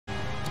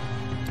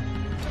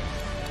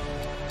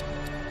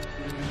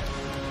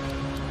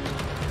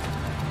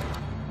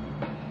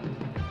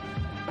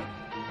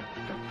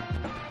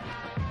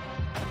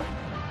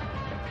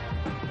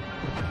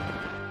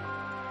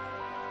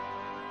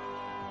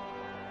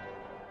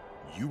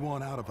You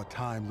want out of a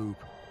time loop?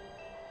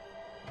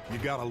 You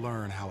gotta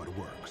learn how it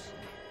works.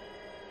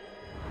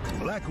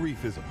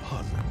 Blackreef is a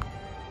puzzle,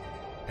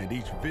 and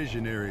each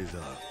visionary is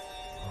a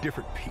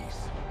different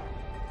piece.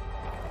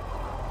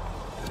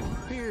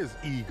 Here's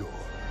Igor.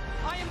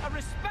 I am a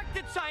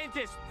respected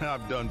scientist!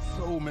 I've done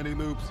so many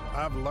loops,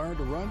 I've learned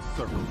to run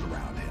circles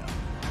around him.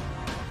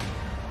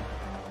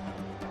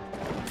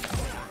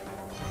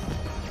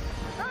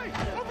 Hey,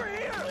 over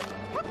here!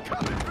 I'm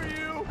coming for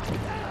you!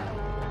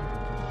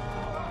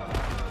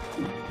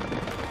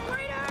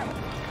 Reader!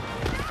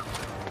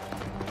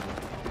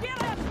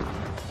 Get him!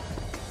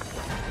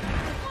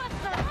 What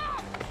the hell?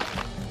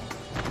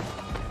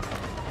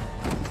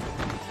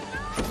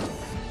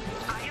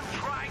 I am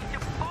trying to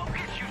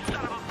focus, you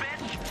son of a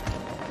bitch!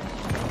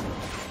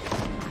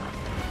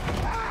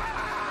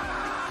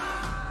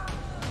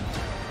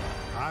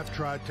 I've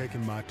tried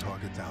taking my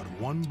targets out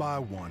one by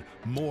one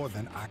more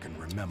than I can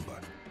remember,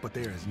 but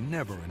there is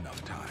never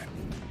enough time.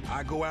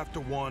 I go after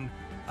one,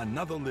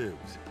 another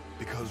lives,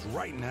 because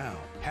right now,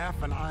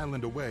 half an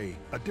island away,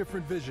 a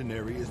different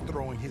visionary is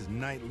throwing his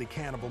nightly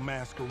cannibal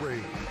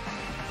masquerade.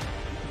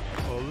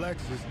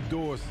 Alexis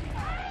Dorsey.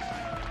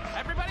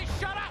 Everybody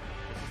shut up!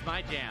 This is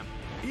my jam.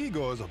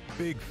 Igor's a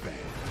big fan,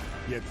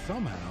 yet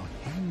somehow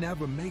he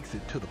never makes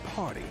it to the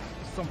party.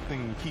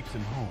 Something keeps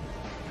him home.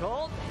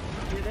 Colt,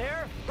 you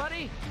there,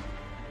 buddy?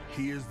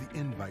 Here's the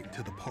invite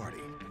to the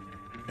party.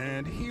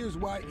 And here's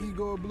why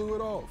Igor blew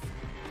it off.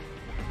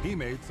 He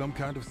made some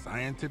kind of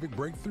scientific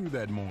breakthrough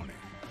that morning.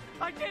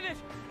 I did it!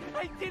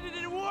 I did it,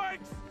 it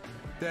works!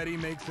 That he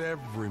makes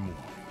every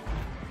morning.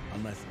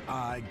 Unless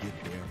I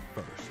get there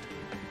first.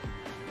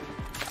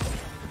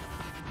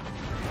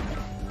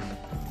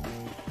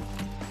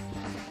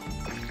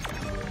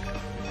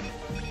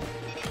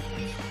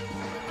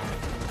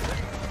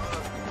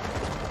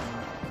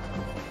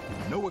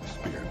 No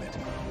experiment,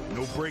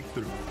 no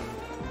breakthrough.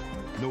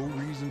 No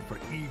reason for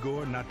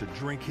Igor not to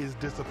drink his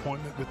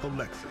disappointment with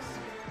Alexis.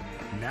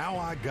 Now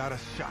I got a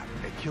shot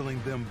at killing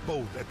them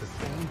both at the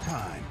same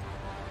time,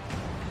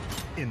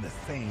 in the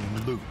same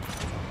loop.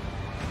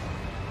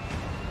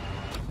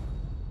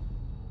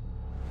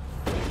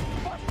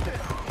 What's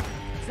this?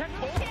 Is that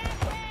Colt?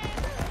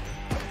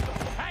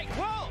 Hey,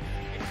 whoa!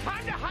 It's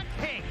time to hunt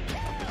pig!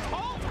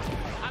 Colt!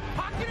 I'm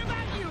talking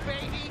about you,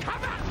 baby!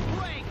 Come out and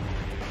swing!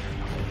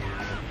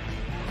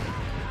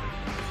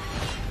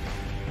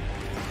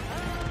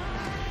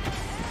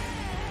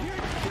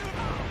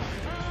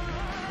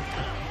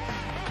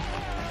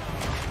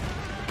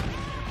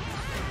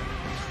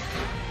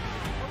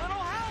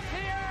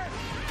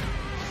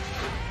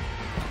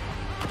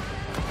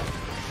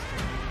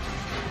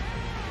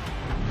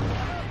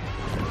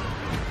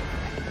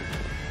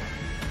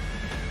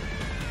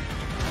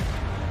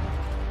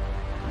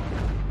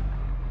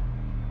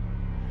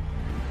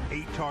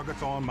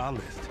 Targets on my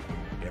list,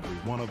 every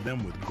one of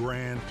them with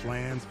grand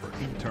plans for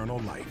eternal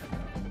life.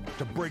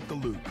 To break the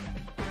loop,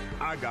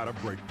 I gotta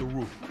break the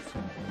rules.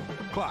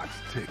 Clock's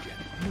ticking.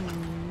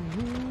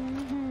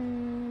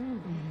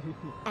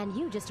 And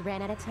you just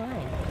ran out of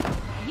time.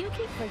 You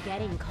keep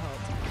forgetting,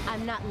 Colt.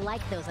 I'm not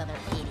like those other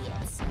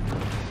idiots.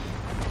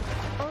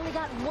 Only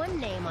got one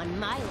name on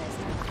my list.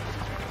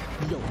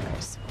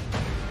 Yours.